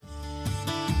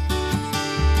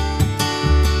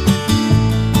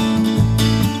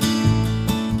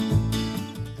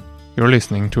You're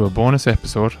listening to a bonus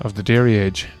episode of The Dairy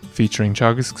Age, featuring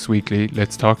Teagasc's weekly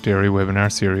Let's Talk Dairy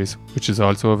webinar series, which is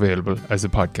also available as a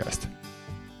podcast.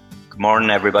 Good morning,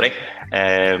 everybody.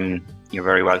 You're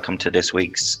very welcome to this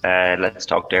week's Let's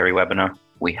Talk Dairy webinar.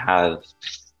 We have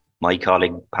my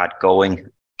colleague, Pat Going.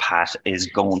 Pat is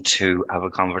going to have a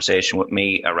conversation with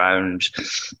me around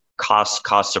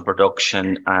cost of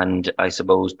production, and I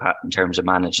suppose, Pat, in terms of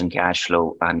managing cash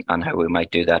flow and how we might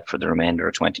do that for the remainder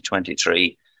of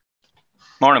 2023.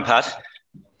 Morning, Pat.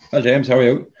 Hi, James. How are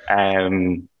you?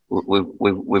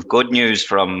 We've good news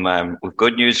from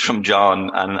John,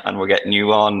 and we're getting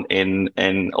you on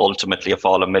in ultimately a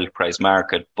fall in milk price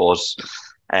market. But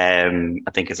I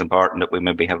think it's important that we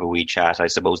maybe have a wee chat. I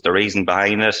suppose the reason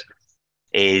behind it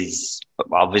is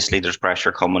obviously there's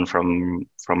pressure coming from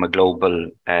the global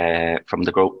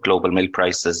milk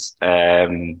prices.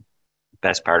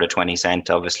 Best part of 20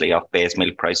 cent, obviously, off base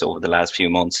milk price over the last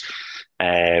few months.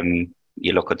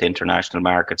 You look at the international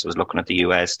markets. I was looking at the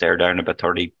US; they're down about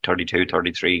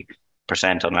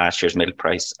 33% on last year's milk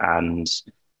price, and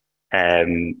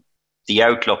the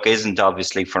outlook isn't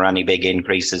obviously for any big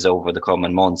increases over the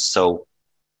coming months. So,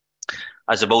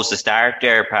 I suppose to start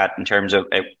there, Pat, in terms of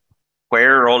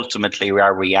where ultimately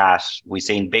are we at? We've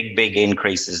seen big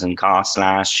increases in costs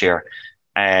last year.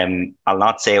 I'll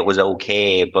not say it was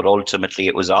okay, but ultimately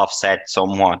it was offset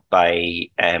somewhat by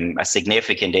a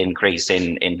significant increase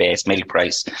in base milk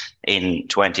price in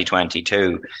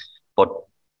 2022. But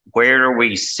where are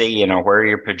we seeing, or where are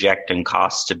you projecting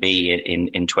costs to be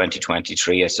in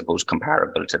 2023, I suppose,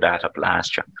 comparable to that of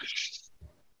last year?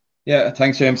 Yeah,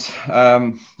 thanks, James.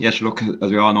 Yes, look,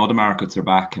 as we all know, the markets are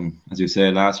back, and as you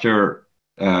say, last year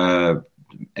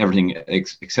everything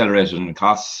accelerated in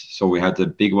costs. So we had the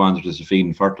big ones, which is the feed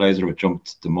and fertilizer, which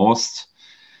jumped the most.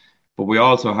 But we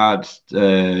also had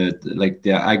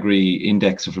the agri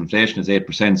index of inflation is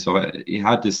 8%. So you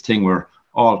had this thing where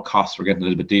all costs were getting a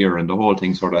little bit dearer, and the whole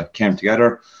thing sort of came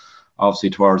together. Obviously,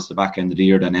 towards the back end of the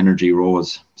year, then energy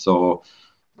rose. So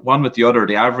one with the other,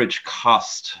 the average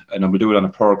cost, and we'll do it on a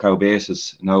per cow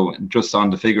basis. Now, just on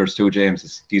the figures too,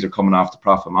 James, these are coming off the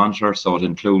profit monitor, so it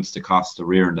includes the cost of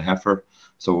rearing the heifer.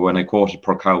 So when I quoted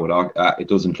per cow, it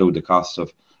does include the cost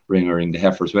of rearing the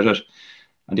heifers with it.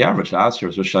 And the average last year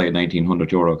was just shy of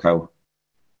 €1,900 a cow.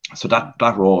 So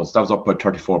that rose. That was up by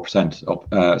 34%, up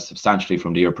substantially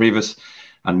from the year previous,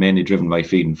 and mainly driven by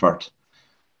feed and fert.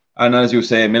 And as you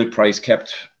say, milk price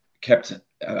kept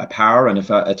a par, and if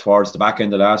towards the back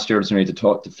end of last year, it's only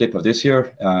the flip of this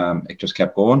year, it just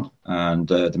kept going, and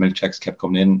the milk checks kept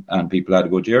coming in, and people had a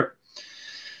good year.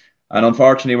 And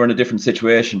unfortunately, we're in a different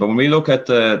situation. But when we look at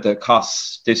the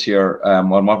costs this year,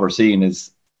 what we're seeing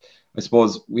is, I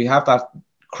suppose, we have that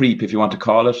creep, if you want to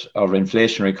call it, of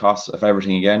inflationary costs of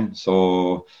everything again.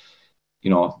 So,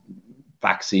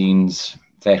 vaccines,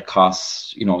 vet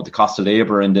costs, the cost of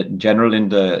labour in general in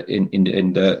the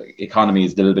economy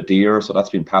is a little bit dearer, so that's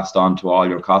been passed on to all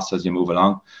your costs as you move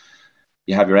along.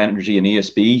 You have your energy and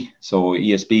ESB. So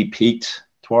ESB peaked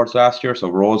towards last year, so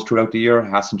rose throughout the year,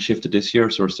 hasn't shifted this year,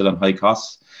 so we're still on high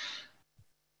costs.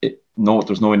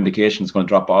 There's no indication it's going to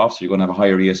drop off, so you're going to have a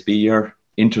higher ESB year.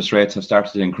 Interest rates have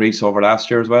started to increase over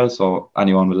last year as well, so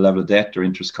anyone with a level of debt, their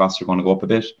interest costs are going to go up a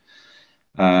bit.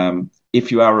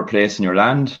 If you are replacing your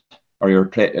land, or you're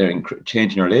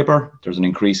changing your labour, there's an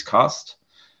increased cost.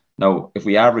 Now, if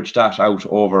we average that out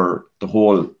over the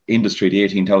whole industry, the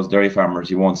 18,000 dairy farmers,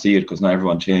 you won't see it because not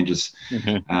everyone changes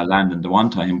land in the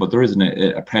one time, but there is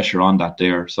a pressure on that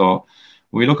there. So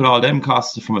when we look at all them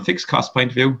costs from a fixed cost point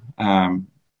of view,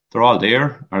 they're all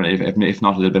there, or if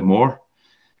not a little bit more.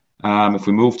 If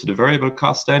we move to the variable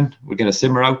cost, then we get a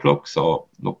similar outlook. So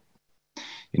look,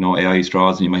 AI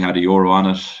straws, and you might have a euro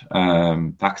on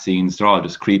it. Vaccines, they're all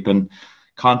just creeping.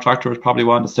 Contractors probably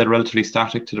want to stay relatively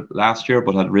static to the last year,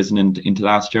 but had risen into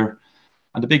last year.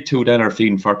 And the big two then are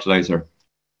feed and fertilizer.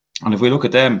 And if we look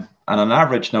at them, and on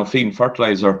average now, feed and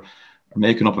fertilizer are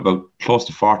making up about close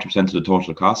to 40% of the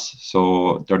total costs.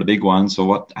 So they're the big ones.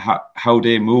 So how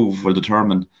they move will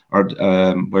determine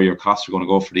where your costs are going to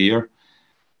go for the year.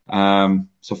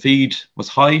 So feed was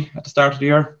high at the start of the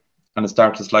year, and it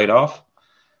started to slide off.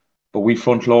 But we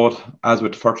front load, as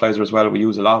with fertilizer as well, we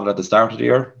use a lot of it at the start of the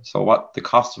year. So what the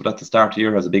cost of it at the start of the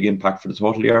year has a big impact for the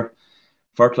total year.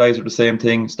 Fertilizer, the same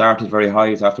thing, started very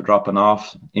high, it's after dropping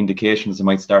off. Indications it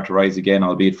might start to rise again,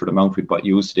 albeit for the amount we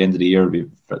used at the end of the year will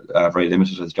be very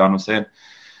limited, as John was saying.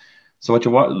 So what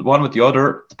you want, one with the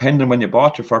other, depending on when you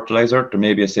bought your fertilizer, there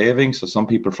may be a saving. So some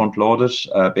people front load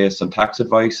it based on tax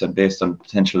advice and based on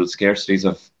potential scarcities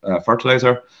of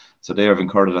fertilizer. So they have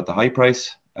incurred it at the high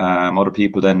price. Other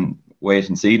people then wait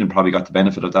and see and probably got the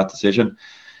benefit of that decision.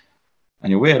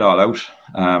 and you weigh it all out.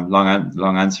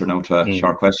 Long answer now to a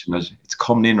short question. It's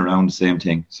coming in around the same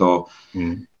thing. So,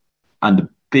 and the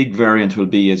big variant will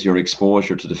be is your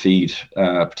exposure to the feed,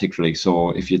 particularly.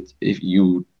 So if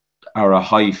you are a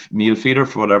high meal feeder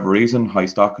for whatever reason, high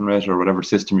stocking rate or whatever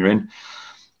system you're in,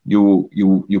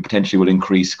 you potentially will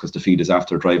increase because the feed is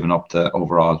after driving up the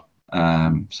overall.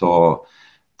 So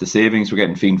the savings we're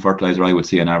getting feed and fertilizer, I would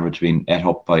see on average being ate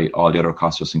up by all the other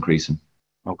costs just increasing.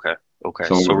 Okay.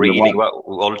 So really,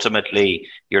 ultimately,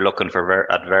 you're looking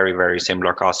for at very, very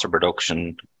similar cost of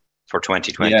production for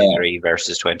 2023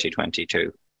 versus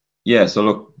 2022. Yeah. So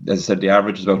look, as I said, the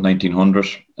average is about 1900.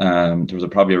 There was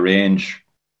probably a range.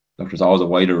 Look, there's always a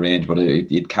wider range, but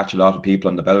you'd catch a lot of people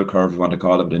on the bell curve, if you want to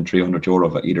call it, within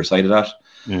 €300 for either side of that.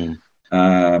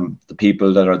 The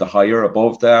people that are the higher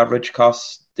above the average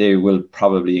costs, they will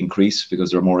probably increase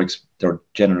because they're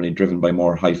generally driven by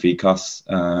more high feed costs.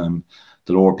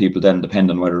 The lower people then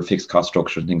depend on whether fixed cost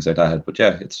structure and things like that. But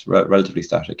yeah, it's relatively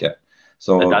static. Yeah.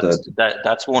 So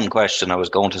that's one question I was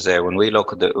going to say. When we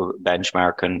look at the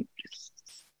benchmarking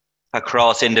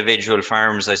across individual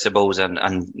farms, I suppose,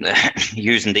 and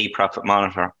using the profit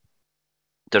monitor,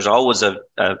 there's always a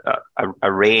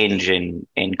range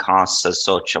in costs as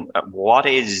such.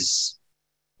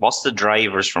 What's the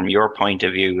drivers from your point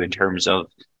of view in terms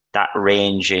of that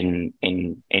range in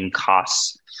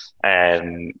costs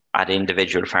at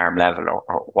individual farm level,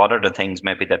 or what are the things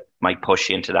maybe that might push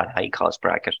you into that high cost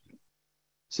bracket?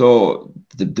 So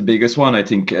the biggest one I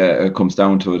think comes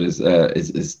down to it is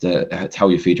it's how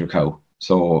you feed your cow.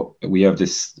 So we have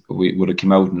this. We would have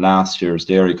come out in last year's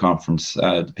dairy conference,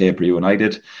 the paper you and I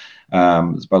did.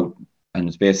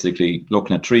 It's basically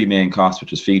looking at three main costs,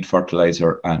 which is feed,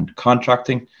 fertilizer, and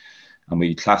contracting, and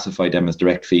we classified them as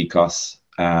direct feed costs,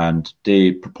 and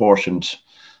they proportioned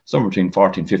somewhere between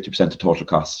 40 and 50% of total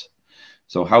costs.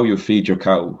 So how you feed your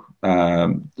cow,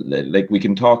 like we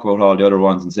can talk about all the other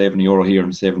ones and saving €1 here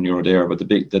and saving €1 there, but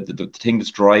the thing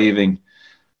that's driving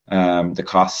the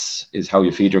costs is how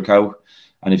you feed your cow.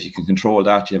 And if you can control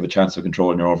that, you have a chance of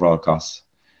controlling your overall costs.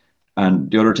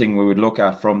 And the other thing we would look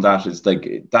at from that is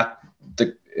like that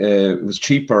it was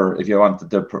cheaper if you wanted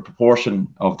the proportion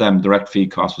of them direct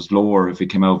feed costs was lower if it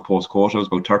came out post quota. It was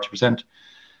about 30%.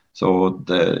 So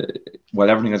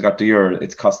everything has got dear,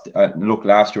 it's cost. Look,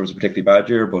 last year was a particularly bad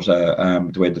year, but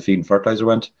the way the feed and fertilizer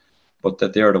went, but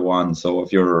that they're the ones. So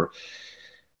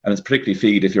and it's particularly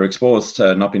feed, if you're exposed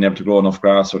to not being able to grow enough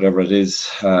grass or whatever it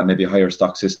is, maybe a higher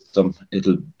stock system,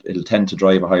 it'll tend to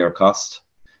drive a higher cost.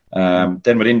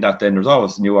 Then within that, then there's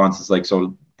always nuances. Like, so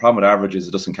the problem with averages,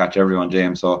 it doesn't catch everyone,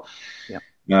 James. So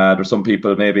there's some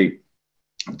people maybe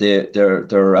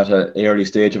they're at an early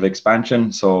stage of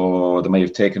expansion, so they may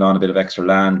have taken on a bit of extra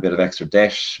land, a bit of extra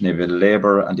debt, maybe a bit of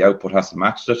labour, and the output hasn't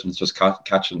matched it, and it's just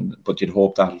catching. But you'd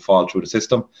hope that will fall through the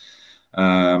system.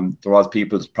 There was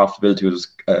people's profitability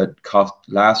was cost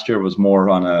last year was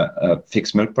more on a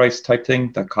fixed milk price type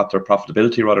thing that caught their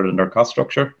profitability rather than their cost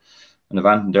structure. And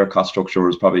Avant, their cost structure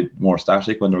was probably more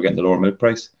static when they were getting the lower milk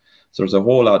price. So there's a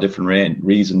whole lot of different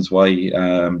reasons why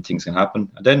things can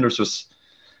happen. And then there's just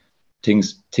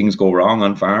things go wrong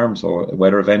on farms, or a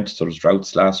weather event. So there's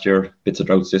droughts last year, bits of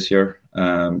droughts this year.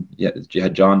 You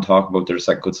had John talk about there's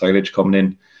good silage coming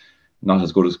in, not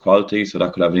as good as quality, so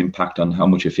that could have an impact on how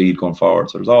much you feed going forward.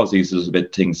 So there's always these little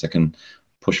bit things that can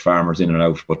push farmers in and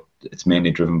out, but it's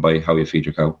mainly driven by how you feed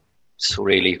your cow. So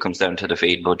really it comes down to the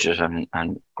feed budget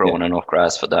and growing enough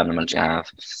grass for the animals you have.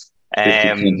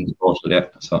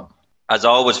 So as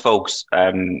always, folks,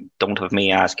 don't have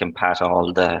me asking Pat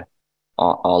all the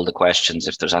questions.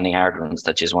 If there's any hard ones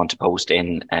that you just want to post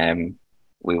in,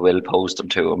 we will post them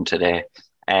to him today.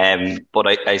 But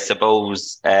I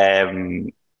suppose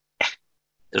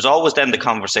there's always then the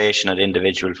conversation at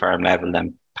individual farm level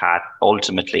then, Pat.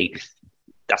 Ultimately,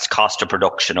 that's cost of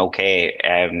production, okay,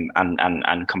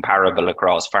 and comparable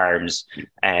across farms.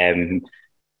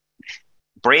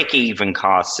 Break-even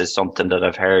costs is something that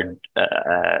I've heard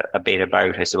a bit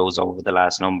about, I suppose, over the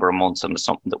last number of months, and it's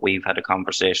something that we've had a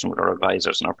conversation with our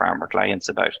advisors and our farmer clients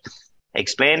about.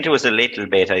 Explain to us a little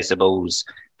bit, I suppose,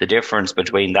 the difference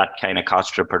between that kind of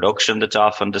cost of production that's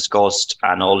often discussed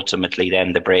and ultimately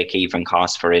then the break-even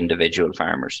cost for individual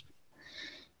farmers.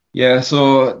 Yeah,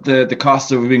 so the cost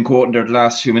that we've been quoting there the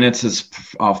last few minutes is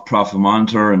off Profit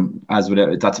Monitor, and as with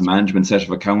it, that's a management set of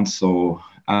accounts. So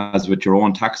as with your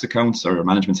own tax accounts or a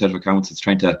management set of accounts, it's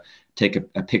trying to take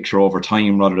a picture over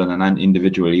time rather than an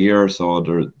individual year. So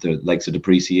the likes of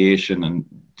depreciation and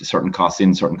certain costs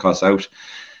in, certain costs out.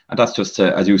 And that's just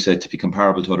to, as you said, to be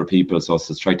comparable to other people. So it's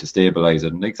to try to stabilize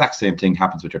it. And the exact same thing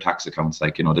happens with your tax accounts.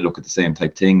 Like, they look at the same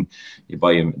type thing. You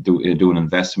buy do an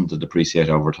investment to depreciate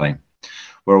over time.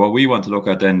 Where what we want to look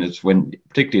at then is when,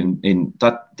 particularly in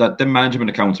that the management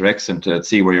accounts are excellent to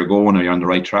see where you're going or you're on the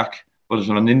right track. But it's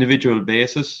on an individual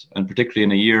basis, and particularly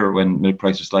in a year when milk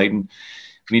prices are sliding,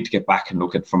 we need to get back and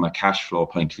look at from a cash flow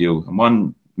point of view. And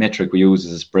one metric we use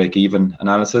is break-even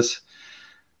analysis,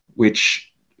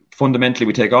 which fundamentally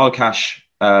we take all cash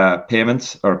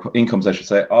payments or incomes, I should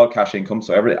say, all cash income.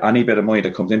 So any bit of money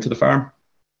that comes into the farm,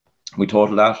 we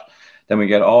total that. Then we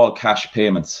get all cash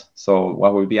payments. So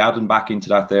what we'll be adding back into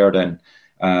that there then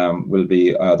will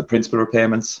be the principal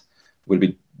repayments. We'll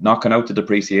be knocking out the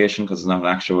depreciation because it's not an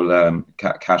actual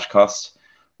cash cost.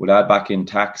 We'll add back in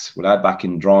tax, we'll add back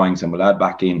in drawings, and we'll add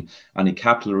back in any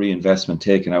capital reinvestment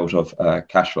taken out of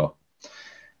cash flow.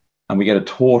 And we get a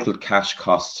total cash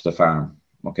cost to the farm.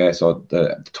 Okay, so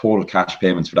the total cash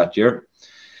payments for that year.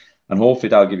 And hopefully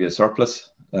that'll give you a surplus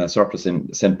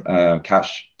in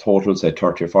cash total, say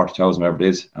 30 or 40,000, whatever it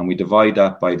is. And we divide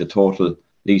that by the total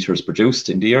litres produced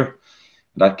in the year.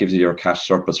 That gives you your cash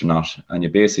surplus or not. And you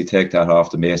basically take that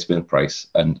off the base milk price.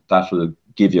 And that will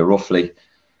give you roughly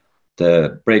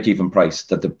the break-even price,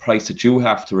 that the price that you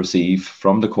have to receive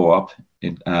from the co-op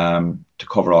to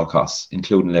cover all costs,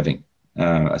 including living.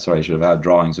 Sorry, I should have had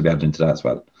drawings to be added into that as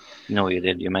well. No, you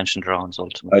did. You mentioned drawings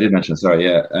ultimately. I did mention, sorry,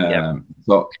 yeah.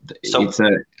 So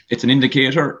it's an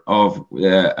indicator of,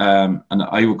 and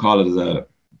I would call it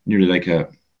nearly like a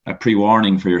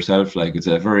pre-warning for yourself. Like it's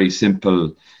a very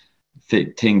simple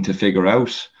thing to figure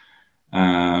out.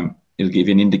 It'll give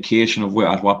you an indication of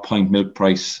at what point milk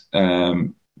price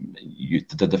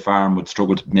that the farm would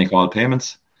struggle to make all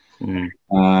payments. And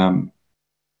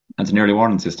it's an early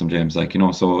warning system, James. Like,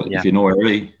 so if you know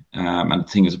early and the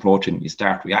thing is approaching, you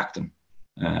start reacting.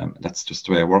 That's just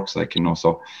the way it works. Like,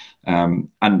 so and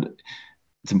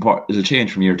it's important. It'll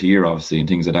change from year to year, obviously, and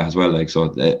things like that as well. Like, so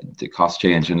the costs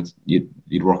change, and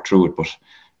you'd work through it. But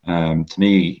to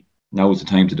me, now is the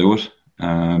time to do it.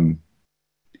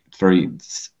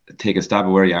 Take a stab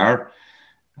at where you are,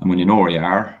 and when you know where you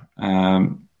are,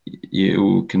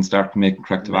 you can start to make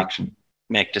corrective action.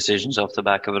 Make decisions off the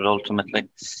back of it ultimately.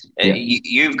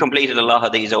 You've completed a lot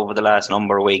of these over the last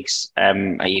number of weeks.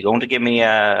 Are you going to give me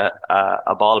a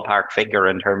ballpark figure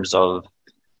in terms of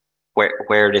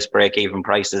where this break-even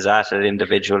price is at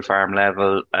individual farm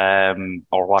level,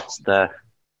 or what's the?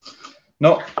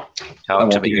 No.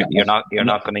 Talk to me. You're not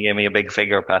going to give me a big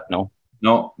figure, Pat. No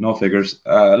figures.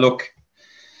 Look.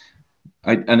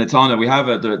 And it's on it. We have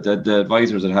it. The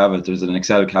advisors that have it. There's an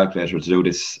Excel calculator to do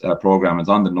this program. It's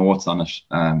on the notes on it.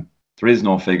 There is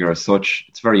no figure as such.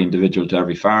 It's very individual to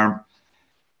every farm.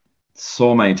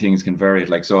 So many things can vary.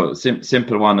 Like, so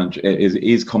simple one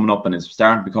is coming up and it's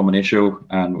starting to become an issue.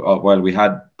 And while we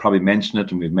had probably mentioned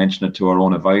it, and we've mentioned it to our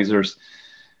own advisors,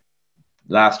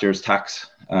 last year's tax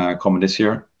coming this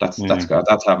year, that's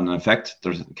having an effect.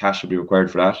 There's cash will be required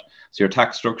for that. So your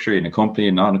tax structure in a company,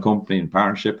 not a company, in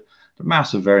partnership.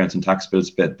 Massive variance in tax bills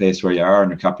based where you are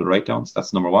and your capital write-downs.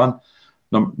 That's number one.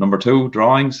 Number two,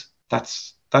 drawings.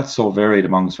 That's so varied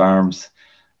amongst farms,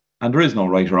 and there is no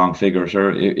right or wrong figure.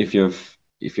 Sure, if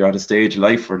you're at a stage of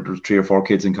life where there's 3 or 4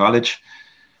 kids in college,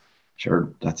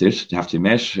 sure, that's it. You have to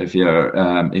admit. If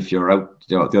you're out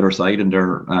the other side and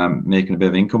they're making a bit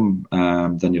of income,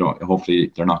 then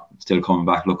hopefully they're not still coming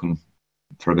back looking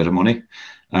for a bit of money.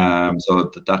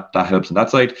 So that helps on that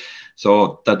side.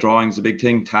 So that drawing's a big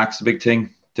thing, tax a big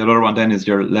thing. The other one then is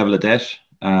your level of debt.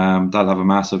 That'll have a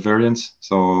massive variance.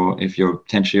 So if you're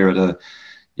potentially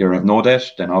you have no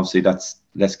debt, then obviously that's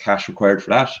less cash required for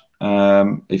that.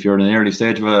 If you're in an early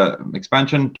stage of an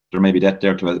expansion, there may be debt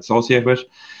there to associate with.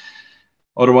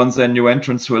 Other ones then, new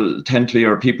entrants will tend to be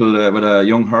or people with a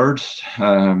young herd.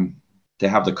 They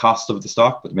have the cost of the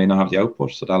stock, but they may not have the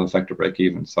output, so that'll affect their break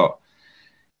even. So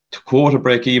to quote a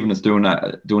break even is doing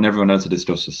everyone else a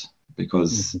disjustice,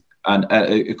 because and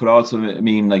it could also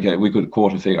mean like we could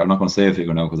quote a figure. I'm not going to say a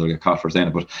figure now because I'll get caught for saying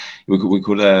it, but we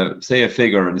could say a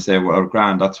figure and say, well,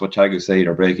 grand, that's what Chag said,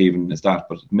 or break even is that,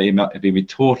 but it may not, it'd be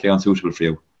totally unsuitable for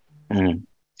you.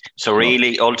 So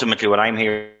really, ultimately, what I'm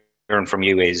hearing from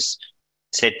you is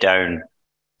sit down,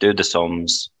 do the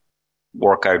sums,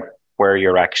 work out where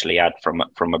you're actually at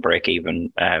from a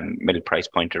break-even milk price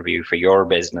point of view for your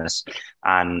business,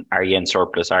 and are you in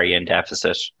surplus, are you in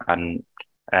deficit, and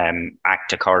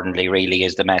act accordingly really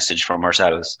is the message from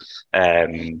ourselves.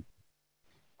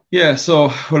 Yeah,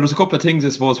 so there's a couple of things I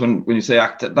suppose when you say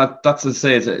act, that's to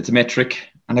say it's a metric,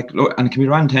 and it can be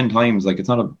run 10 times. Like, it's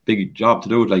not a big job to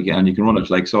do it, like, and you can run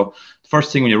it. Like, so the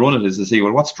first thing when you run it is to see,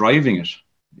 well, what's driving it?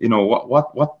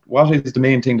 What is the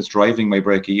main thing that's driving my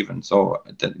break even? So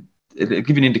it'll give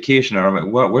you an indication of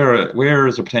where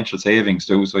is there potential savings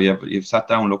too. So you've sat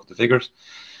down, looked at the figures.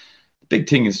 big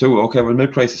thing is too, okay, well,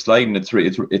 milk price is sliding.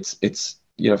 It's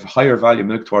you have higher value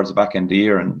milk towards the back end of the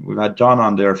year. And we've had John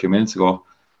on there a few minutes ago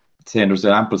saying there's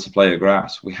an ample supply of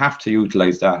grass. We have to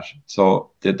utilize that.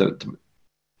 So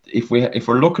if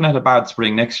we're looking at a bad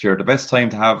spring next year, the best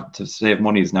time to save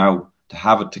money is now, to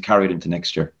have it to carry it into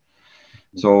next year.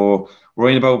 So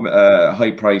worrying about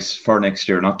high price for next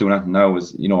year, not doing that now,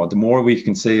 is, the more we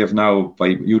can save now by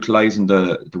utilizing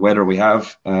the weather we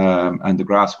have and the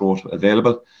grass growth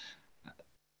available.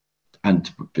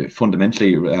 And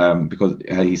fundamentally, because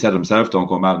he said himself, don't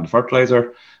go mad on the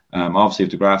fertilizer. Obviously,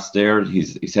 if the grass is there, he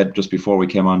said just before we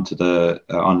came on to the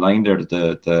online there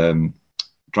that the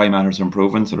dry matters are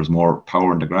improving, so there's more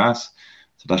power in the grass.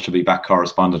 So that should be back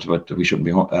correspondent to what we shouldn't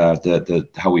be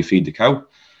how we feed the cow.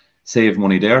 Save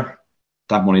money there.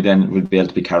 That money then will be able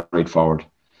to be carried forward.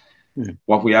 Mm.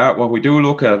 What we do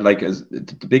look at, like, is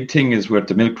the big thing is with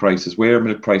the milk price, is where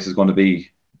milk price is going to be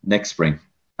next spring.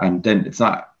 And then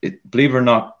believe it or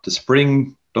not, the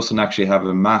spring doesn't actually have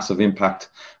a massive impact,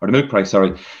 or the milk price,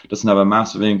 doesn't have a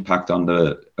massive impact on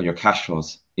your cash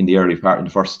flows in the early part, in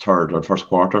the first third or first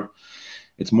quarter.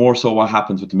 It's more so what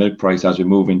happens with the milk price as we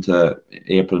move into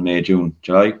April, May, June,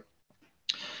 July.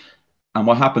 And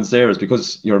what happens there is,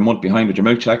 because you're a month behind with your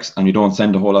milk checks and you don't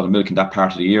send a whole lot of milk in that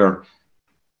part of the year,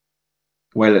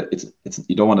 well,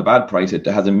 you don't want a bad price. It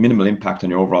has a minimal impact on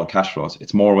your overall cash flows.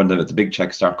 It's more when the big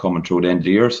checks start coming through the end of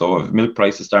the year. So if milk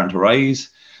price is starting to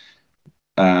rise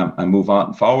and move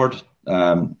on forward,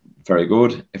 very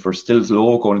good. If we're still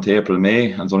low going into April,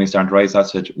 May, and it's only starting to rise,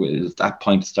 at that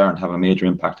point it's starting to have a major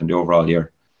impact on the overall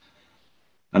year.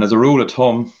 And as a rule of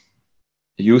thumb,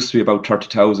 it used to be about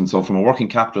 30,000. So from a working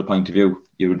capital point of view,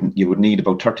 you would need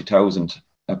about 30,000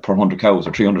 per 100 cows,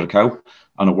 or 300 a cow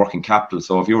on a working capital.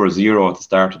 So if you were a zero at the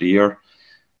start of the year,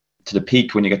 to the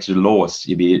peak when you get to the lowest,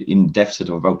 you'd be in deficit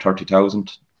of about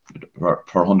 30,000 per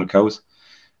 100 cows.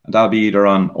 And that'll be either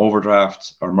on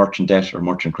overdraft or merchant debt or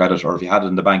merchant credit, or if you had it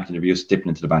in the bank, then you'd be just dipping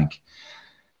into the bank.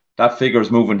 That figure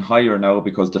is moving higher now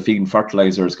because the feed and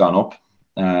fertilizer has gone up.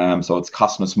 So it's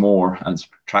costing us more, and it's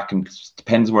tracking,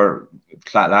 depends where,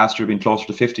 last year being closer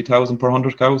to 50,000 per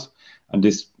 100 cows. And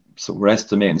so we're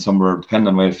estimating somewhere, depending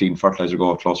on where the feed and fertilizer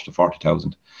go, closer to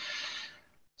 40,000.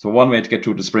 So one way to get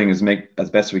through the spring is make as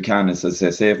best we can is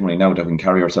to save money now that we can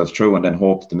carry ourselves through, and then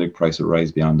hope that the milk price will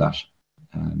rise beyond that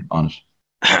on it.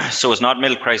 So it's not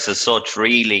milk price as such,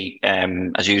 really,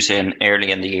 as you say,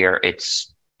 early in the year,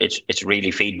 it's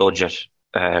really feed budget,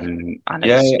 and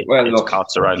it's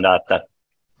costs around that.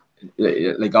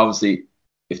 Like, obviously,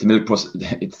 if the milk price,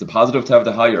 it's the positive to have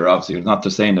the higher. Obviously, it's not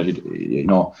just saying that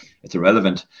it's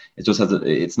irrelevant. It just has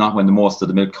it's not when the most of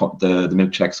the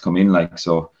milk checks come in. Like,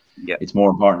 so, yeah. It's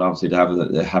more important, obviously, to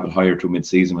have it higher through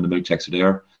mid-season when the milk checks are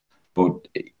there. But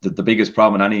the biggest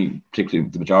problem in particularly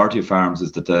the majority of farms,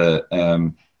 is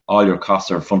that all your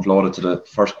costs are front loaded to the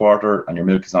first quarter, and your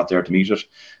milk is not there to meet it.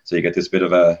 So you get this bit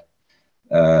of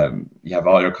you have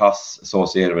all your costs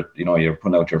associated with, you're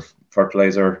putting out your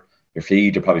fertilizer, your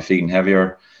feed, you're probably feeding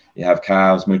heavier. You have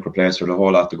calves, milk replacer, the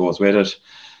whole lot that goes with it.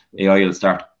 AI will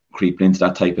start creeping into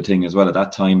that type of thing as well at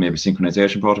that time, maybe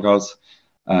synchronization protocols.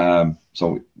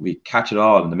 So we catch it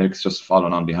all, and the milk's just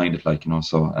falling on behind it,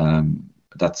 So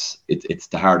it's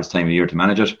the hardest time of year to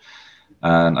manage it,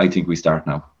 and I think we start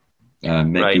now.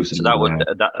 Right. So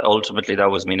ultimately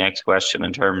that was my next question,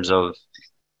 in terms of,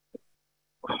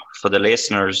 for the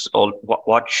listeners,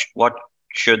 what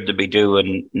should they be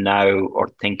doing now, or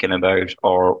thinking about,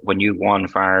 or when you go on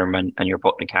farm and you're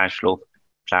putting a cash flow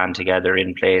plan together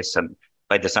in place? And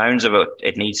by the sounds of it,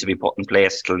 it needs to be put in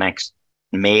place till next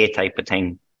May type of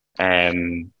thing.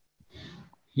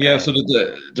 Yeah, so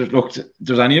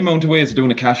there's any amount of ways of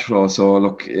doing a cash flow. So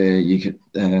look, you could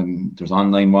there's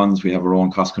online ones. We have our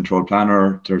own cost control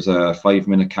planner. There's a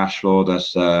 5-minute cash flow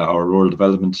that our rural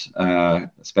development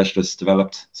specialists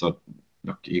developed. So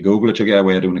look, you Google it, you get a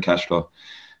way of doing a cash flow.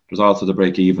 There's also the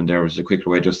break even there, which is a quicker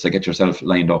way just to get yourself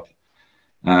lined up.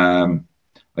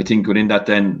 I think within that,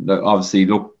 then obviously,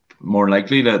 look, more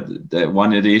likely that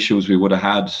one of the issues we would have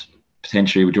had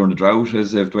potentially during the drought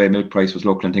is if the way milk price was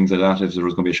looking and things like that, if there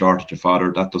was going to be a shortage of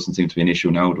fodder. That doesn't seem to be an issue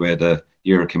now, the way the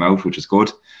year came out, which is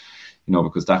good,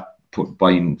 because that put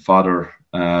buying fodder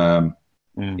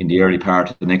in the early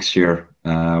part of the next year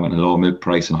when a low milk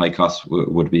price and high cost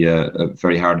would be a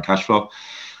very hard cash flow.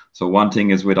 So one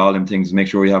thing is, with all them things, make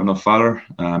sure you have enough fodder.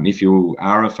 If you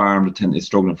are a farm that is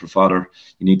struggling for fodder,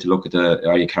 you need to look at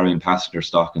are you carrying passenger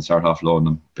stock and start offloading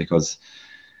them, because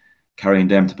carrying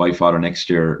them to buy fodder next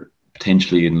year,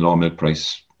 potentially in low milk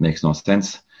price, makes no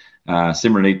sense.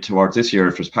 Similarly, towards this year,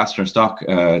 if there's pasture stock,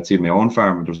 it's even my own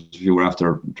farm. There's a few we're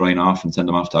after drying off and send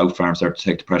them off to out farms there to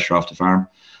take the pressure off the farm.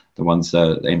 the ones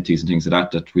empties and things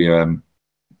like that we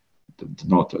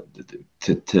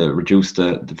to reduce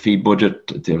the feed budget,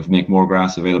 to make more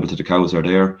grass available to the cows are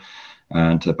there,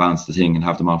 and to balance the thing and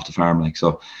have them off the farm. Like,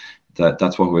 so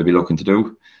that's what we'll be looking to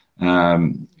do.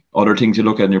 Other things you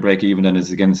look at in your break even then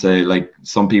is, again, say, like,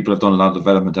 some people have done a lot of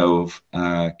development out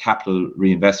of capital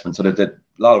reinvestment. So they did a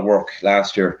lot of work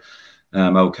last year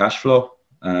out of cash flow.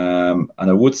 And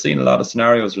I would see in a lot of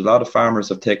scenarios, a lot of farmers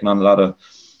have taken on a lot of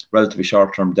relatively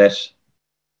short-term debt.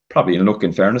 Probably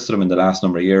in fairness to them, in the last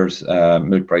number of years,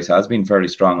 milk price has been fairly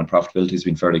strong and profitability has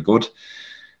been fairly good.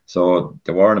 So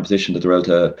they were in a position that they're able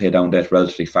to pay down debt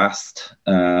relatively fast.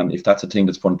 If that's a thing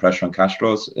that's putting pressure on cash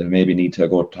flows, they maybe need to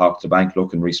go talk to the bank,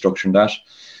 look and restructuring that.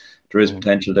 There is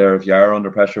potential there, if you are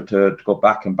under pressure, to go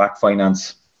back and back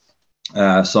finance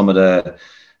some of the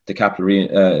capital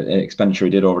expenditure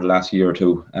you did over the last year or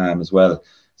two as well.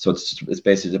 So it's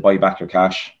basically to buy back your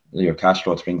cash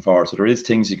flow to bring forward. So there is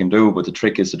things you can do, but the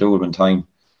trick is to do it in time.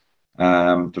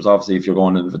 There's obviously, if you're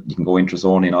going, you can go interest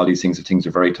only and all these things, if things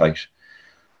are very tight.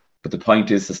 But the point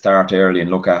is to start early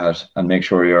and look at it and make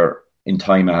sure you're in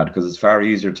time ahead, because it's far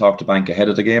easier to talk to bank ahead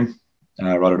of the game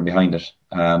rather than behind it.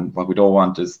 What we don't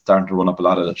want is starting to run up a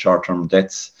lot of the short-term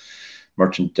debts,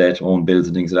 merchant debt, own bills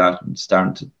and things like that.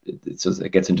 And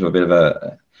it gets into a bit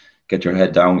of get your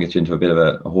head down, get you into a bit of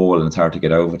a hole, and it's hard to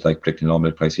get out of it, like predicting low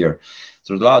milk price here.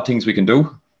 So there's a lot of things we can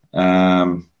do.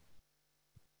 And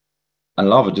a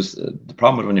lot of it, just the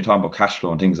problem with when you're talking about cash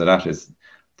flow and things like that is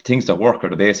the things that work are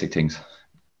the basic things.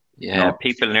 Yeah, I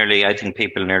think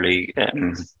people nearly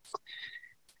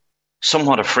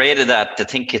somewhat afraid of that. They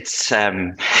think it's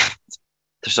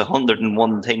there's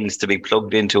 101 things to be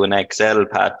plugged into an Excel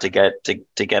pad to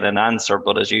get an answer.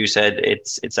 But as you said,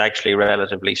 it's actually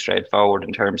relatively straightforward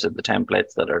in terms of the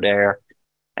templates that are there.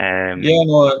 And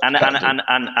it'll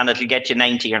get you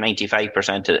 90 or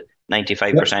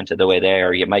 95% of the way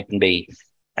there. You mightn't be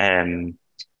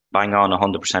bang on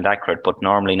 100% accurate, but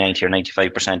normally 90 or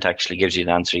 95% actually gives you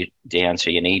the answer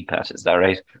you need, Pat. Is that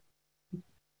right?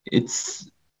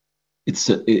 It's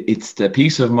the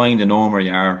peace of mind to know where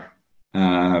you are.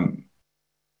 For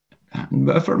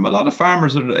a lot of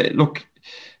farmers, look,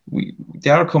 they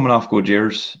are coming off good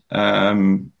years.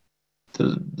 The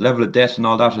level of debt and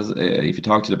all that is, if you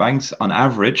talk to the banks, on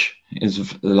average, is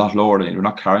a lot lower. You're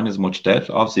not carrying as much debt.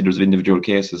 Obviously, there's individual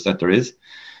cases that there is.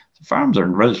 Farms are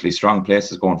in relatively strong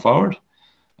places going forward.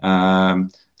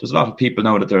 There's a lot of people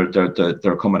now that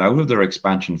they're coming out of their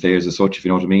expansion phase as such, if you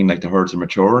know what I mean. Like, the herds are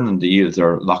maturing and the yields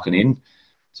are locking in.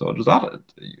 So there's a lot of,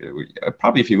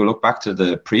 probably if you go look back to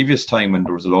the previous time when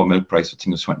there was a low milk price, I think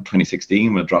it was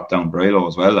 2016, when it dropped down very low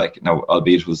as well. Like, now,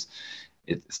 albeit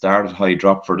it started high,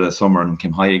 dropped for the summer and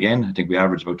came high again. I think we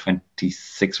averaged about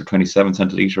 26 or 27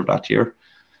 cent a litre that year.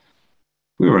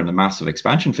 We were in a massive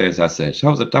expansion phase that stage.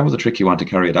 That was a tricky one to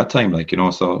carry at that time, like, you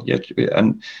know. So yeah,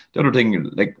 and the other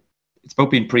thing, like, it's about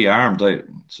being pre-armed.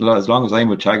 So as long as I'm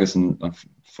with Teagasc, and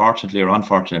fortunately or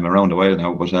unfortunately, I'm around a while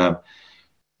now, but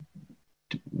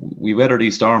we weather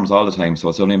these storms all the time, so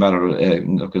it's only a matter of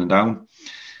looking down.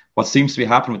 What seems to be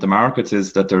happening with the markets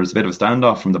is that there's a bit of a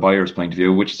standoff from the buyer's point of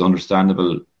view, which is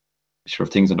understandable. Sure,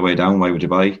 if things on the way down, why would you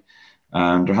buy?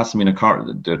 And there has to be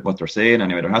what they're saying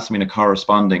anyway, there has to be a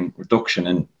corresponding reduction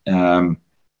in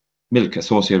milk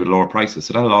associated with lower prices.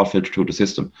 So that'll all filter through the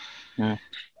system. Yeah.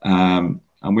 And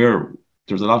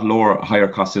there's a lot lower, higher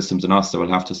cost systems than us that will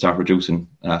have to start reducing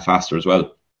faster as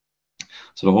well.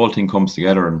 So the whole thing comes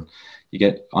together, and you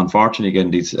get, unfortunately,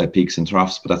 getting these peaks and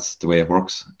troughs, but that's the way it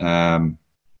works. And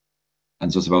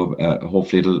so it's about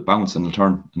hopefully it'll bounce and it'll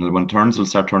turn. And when it turns, it'll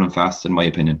start turning fast, in my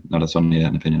opinion. Now, that's only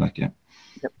an opinion, like, yeah.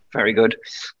 Yep, very good.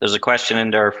 There's a question in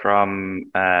there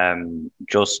from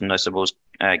Justin, I suppose.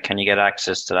 Can you get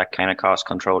access to that kind of cost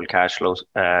control cash flow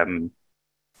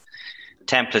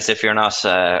templates if you're not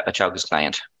a Teagasc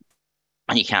client?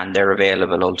 And you can. They're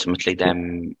available. Ultimately,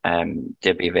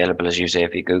 they'll be available, as you say.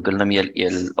 If you Google them,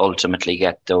 you'll ultimately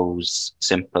get those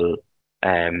simple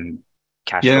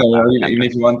cash flow. Yeah, even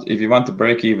if you want to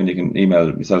break even, you can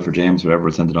email myself or James, whoever,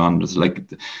 send it on.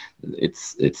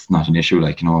 It's not an issue.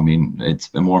 Like, you know, I mean,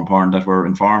 it's more important that we're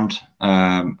informed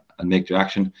and make the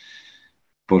action.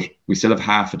 But we still have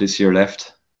half of this year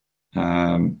left.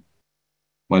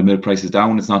 While milk price is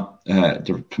down, it's not.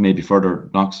 There may be further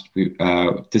knocks.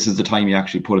 This is the time you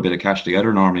actually put a bit of cash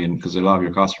together normally, and because a lot of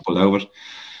your costs are pulled out of it.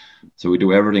 So we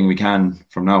do everything we can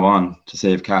from now on to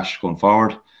save cash going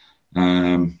forward.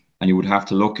 And you would have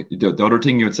to look. The other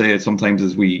thing you would say is sometimes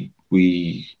is we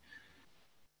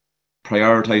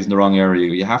prioritize in the wrong area.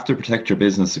 You have to protect your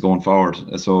business going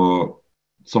forward. So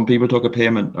some people took a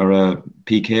payment or a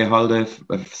PK holiday,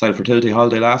 a sale fertility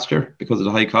holiday last year because of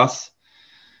the high costs.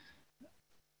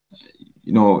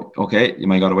 okay, you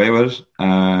might got away with it.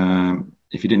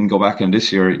 If you didn't go back in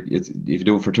this year, if you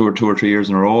do it for two or 3 years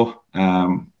in a row,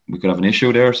 we could have an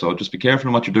issue there. So just be careful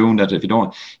in what you're doing. That if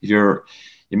you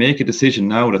make a decision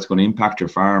now that's going to impact your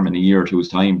farm in a year or two's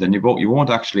time, then you won't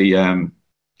actually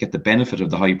get the benefit of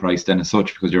the high price then as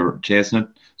such, because you're chasing it.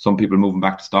 Some people moving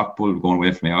back to stock pool, going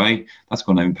away from AI. That's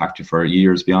going to impact you for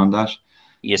years beyond that.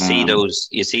 You see those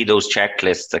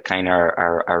checklists that kind of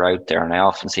are out there, and I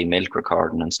often see milk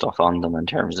recording and stuff on them in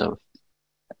terms of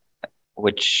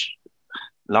which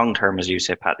long term, as you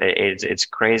say, Pat, it's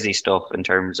crazy stuff in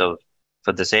terms of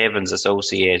for the savings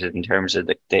associated in terms of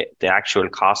the actual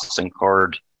costs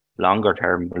incurred longer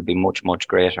term will be much, much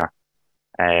greater.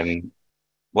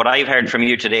 What I've heard from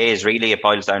you today is really it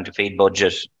boils down to feed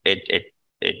budget. It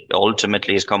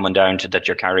ultimately is coming down to that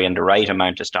you're carrying the right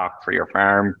amount of stock for your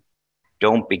farm.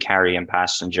 Don't be carrying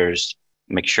passengers.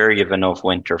 Make sure you have enough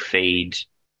winter feed.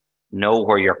 Know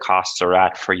where your costs are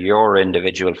at for your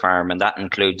individual farm, and that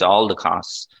includes all the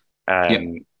costs,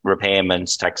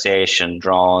 repayments, taxation,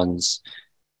 drawings.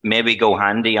 Maybe go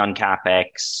handy on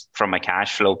CapEx from a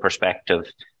cash flow perspective.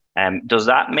 Does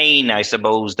that mean, I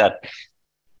suppose, that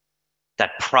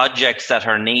projects that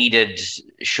are needed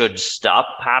should stop,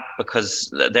 Pat?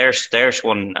 Because there's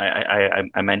one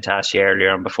I meant to ask you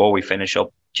earlier, and before we finish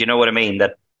up, do you know what I mean?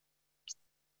 That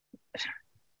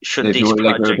should if these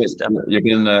projects you're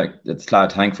building a slab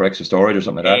tank for extra storage or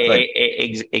something like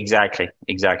that? Exactly.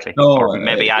 No, or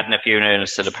maybe adding a few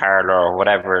units to the parlour or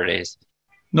whatever it is.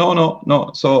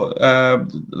 No. So,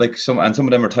 some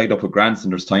of them are tied up with grants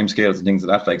and there's timescales and things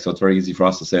like that. So it's very easy for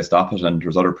us to say stop it, and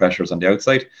there's other pressures on the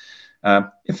outside.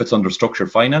 If it's under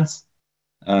structured finance,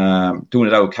 doing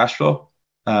it out of cash flow,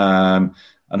 and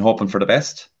hoping for the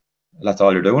best, that's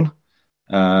all you're doing.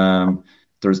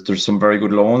 There's some very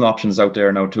good loan options out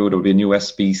there now too. There'll be a new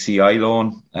SBCI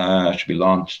loan. Should be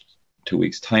launched 2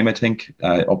 weeks time, I think.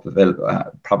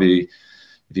 Probably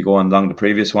if you go on along the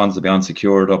previous ones, they'll be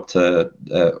unsecured up to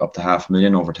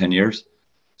 $500,000 over 10 years.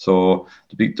 So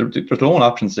there's loan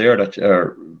options there that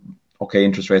are okay.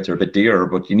 Interest rates are a bit dearer,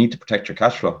 but you need to protect your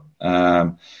cash flow.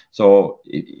 So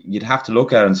you'd have to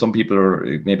look at it, and some people are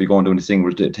maybe going doing this thing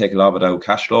where they take a lot of it out of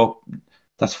cash flow.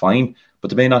 That's fine,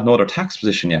 but they may not know their tax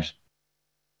position yet.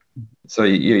 So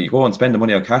you go and spend the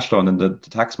money on cash flow, and then the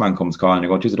tax man comes calling and you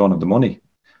go, geez, I don't have the money.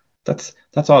 That's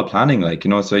all planning,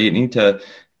 so you need to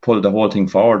pull the whole thing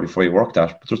forward before you work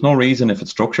that. But there's no reason if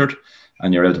it's structured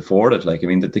and you're able to afford it.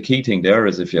 The key thing there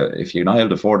is if you're not able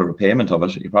to afford a repayment of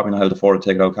it, you're probably not able to afford to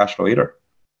take it out of cash flow either.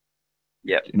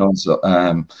 Yeah. So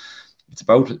it's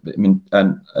about, and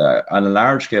on a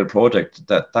large scale project,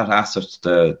 that asset,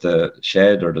 the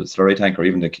shed or the slurry tank or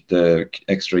even the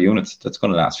extra units, that's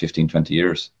going to last 15, 20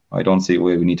 years. I don't see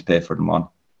why we need to pay for them on.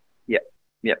 Yeah.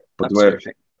 But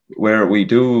where we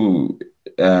do,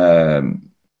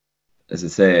 as I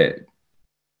say,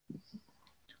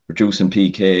 reducing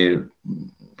PK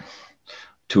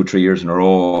 2-3 years in a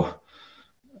row,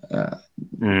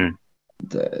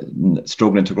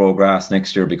 struggling to grow grass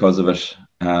next year because of it,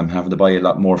 having to buy a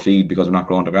lot more feed because we're not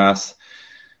growing the grass.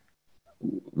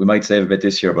 We might save a bit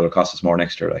this year, but it'll cost us more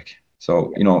next year.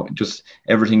 So, just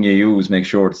everything you use, make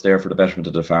sure it's there for the betterment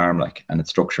of the farm, and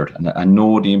it's structured, and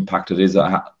know the impact it is,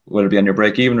 whether it be on your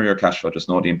break even or your cash flow, just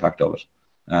know the impact of it.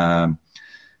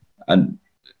 And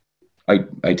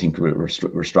I think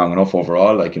we're strong enough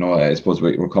overall. I suppose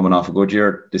we're coming off a good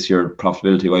year. This year,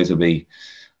 profitability wise, will be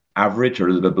average or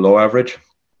a little bit below average,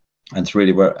 and it's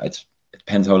really where it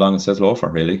depends how long it says low for,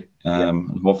 really.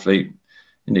 And hopefully,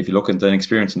 if you look at the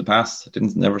experience in the past,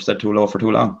 it never said too low for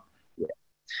too long. Yeah.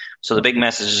 So the big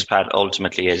message, Pat,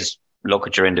 ultimately is look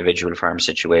at your individual farm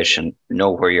situation, know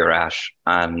where you're at,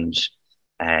 and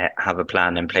have a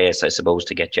plan in place, I suppose,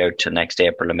 to get you out to next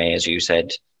April or May, as you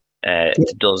said.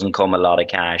 It doesn't come a lot of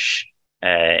cash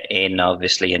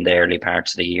obviously in the early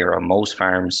parts of the year on most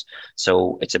farms.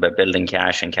 So it's about building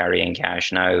cash and carrying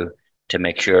cash now to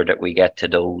make sure that we get to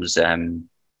those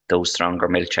stronger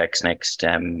milk checks next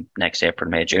April,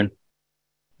 May, June.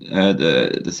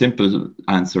 The simple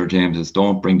answer, James, is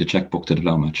don't bring the checkbook to the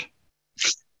plough match.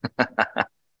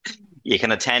 You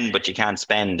can attend, but you can't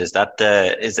spend. Is that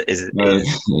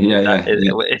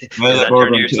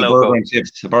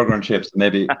burger and chips.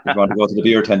 Maybe if you want to go to the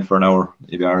beer tent for an hour,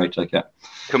 you'll be all right.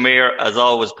 Come here, as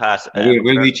always, Pat.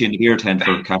 We'll meet you in the beer tent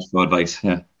for cash flow advice.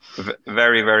 Yeah.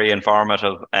 Very, very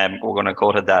informative. We're going to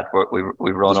go to that.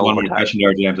 We've run over. One more question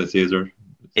there, James. I see.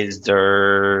 Is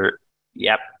there?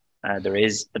 Yep. There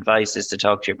is advice is to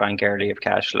talk to your bank early if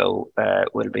cash flow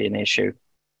will be an issue.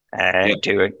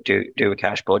 do a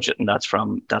cash budget, and that's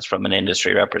from an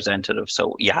industry representative.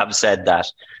 So you have said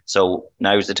that. So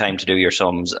now's the time to do your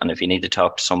sums, and if you need to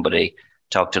talk to somebody,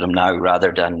 talk to them now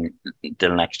rather than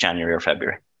till next January or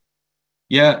February.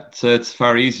 Yeah, so it's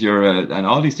far easier, and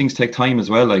all these things take time as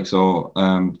well. Like so,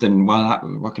 then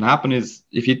what can happen is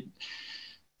if you,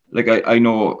 like I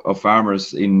know of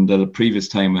farmers in the previous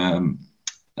time,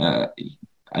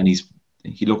 and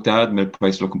he looked at milk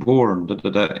price looking poor, and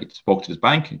he spoke to his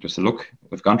bank. He just said, "Look,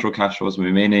 we've gone through cash flows.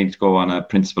 We may need to go on a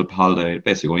principal holiday,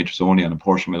 basically go interest only on a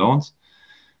portion of my loans."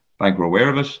 Bank were aware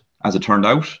of it. As it turned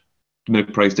out, the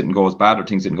milk price didn't go as bad, or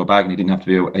things didn't go back, and he didn't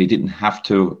have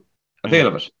to avail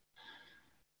of it.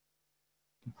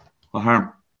 What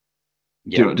harm?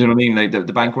 Yeah. Do you know what I mean? Like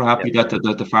the bank were happy that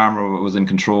the farmer was in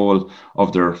control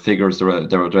of their figures. They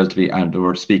were relatively, and they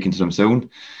were speaking to them soon.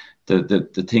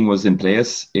 The thing was in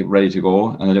place, ready to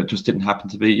go, and it just didn't happen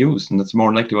to be used, and that's more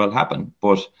than likely what'll happen.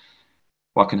 But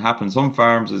what can happen in some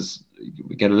farms is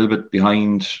we get a little bit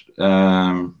behind,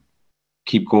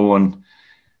 keep going,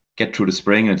 get through the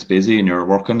spring, and it's busy, and you're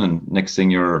working, and next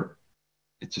thing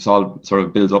it just all sort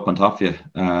of builds up on top of you,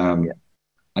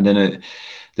 and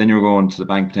then you're going to the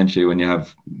bank potentially when you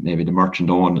have maybe the merchant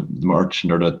or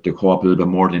the co-op a little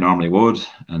bit more than you normally would,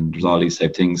 and there's all these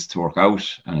type things to work out,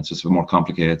 and it's just a more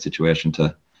complicated situation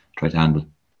to try to handle.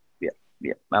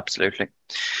 Yeah, absolutely.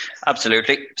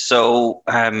 So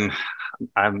I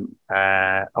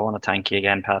want to thank you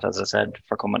again, Pat, as I said,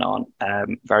 for coming on.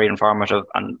 Very informative,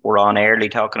 and we're on early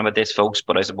talking about this, folks,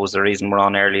 but I suppose the reason we're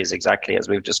on early is exactly as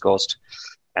we've discussed.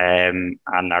 And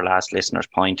our last listener's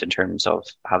point in terms of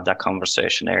have that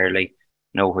conversation early,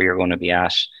 know where you're going to be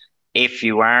at. If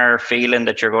you are feeling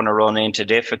that you're going to run into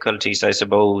difficulties, I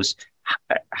suppose,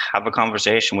 have a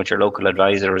conversation with your local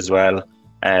advisor as well.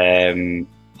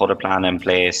 Put a plan in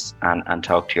place and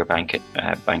talk to your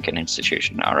banking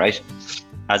institution. All right.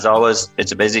 As always,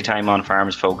 it's a busy time on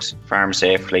farms, folks. Farm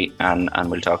safely, and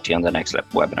we'll talk to you on the next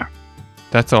webinar.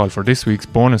 That's all for this week's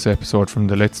bonus episode from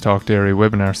the Let's Talk Dairy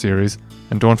webinar series,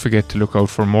 and don't forget to look out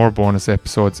for more bonus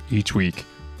episodes each week.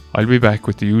 I'll be back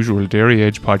with the usual Dairy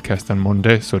Age podcast on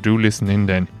Monday, so do listen in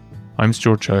then. I'm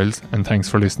Stuart Childs, and thanks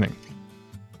for listening.